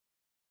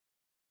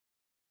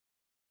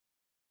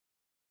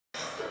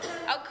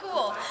Oh,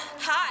 cool.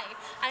 Hi,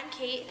 I'm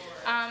Kate,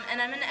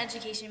 and I'm an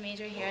education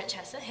major here at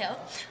Chestnut Hill.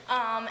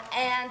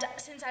 And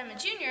since I'm a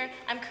junior,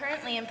 I'm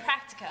currently in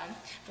practicum,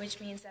 which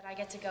means that I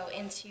get to go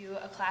into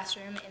a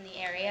classroom in the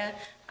area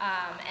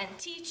and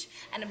teach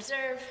and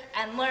observe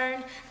and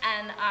learn,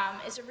 and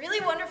it's a really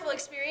wonderful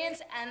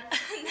experience. And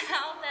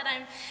now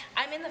that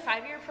I'm in the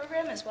 5-year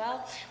program as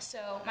well,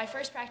 so my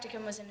first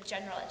practicum was in a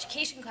general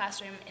education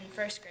classroom in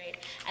 1st grade,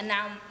 and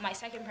now my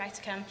second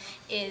practicum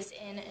is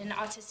in an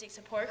autistic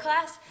support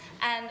class.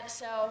 And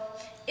so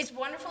it's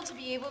wonderful to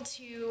be able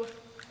to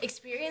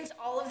experience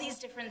all of these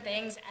different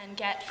things and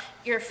get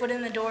your foot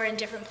in the door in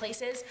different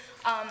places,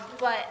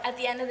 but at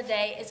the end of the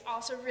day it's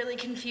also really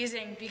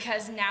confusing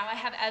because now I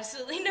have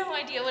absolutely no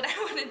idea what I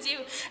want to do,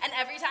 and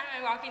every time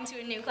I walk into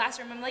a new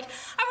classroom I'm like,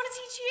 I want to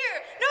teach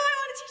here, no, I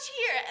want to teach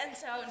here, and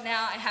so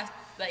now I have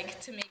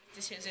to make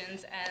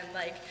decisions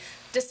and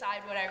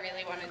decide what I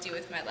really want to do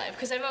with my life,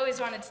 because I've always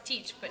wanted to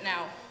teach, but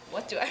now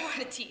what do I want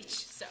to teach?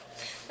 So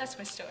that's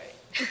my story.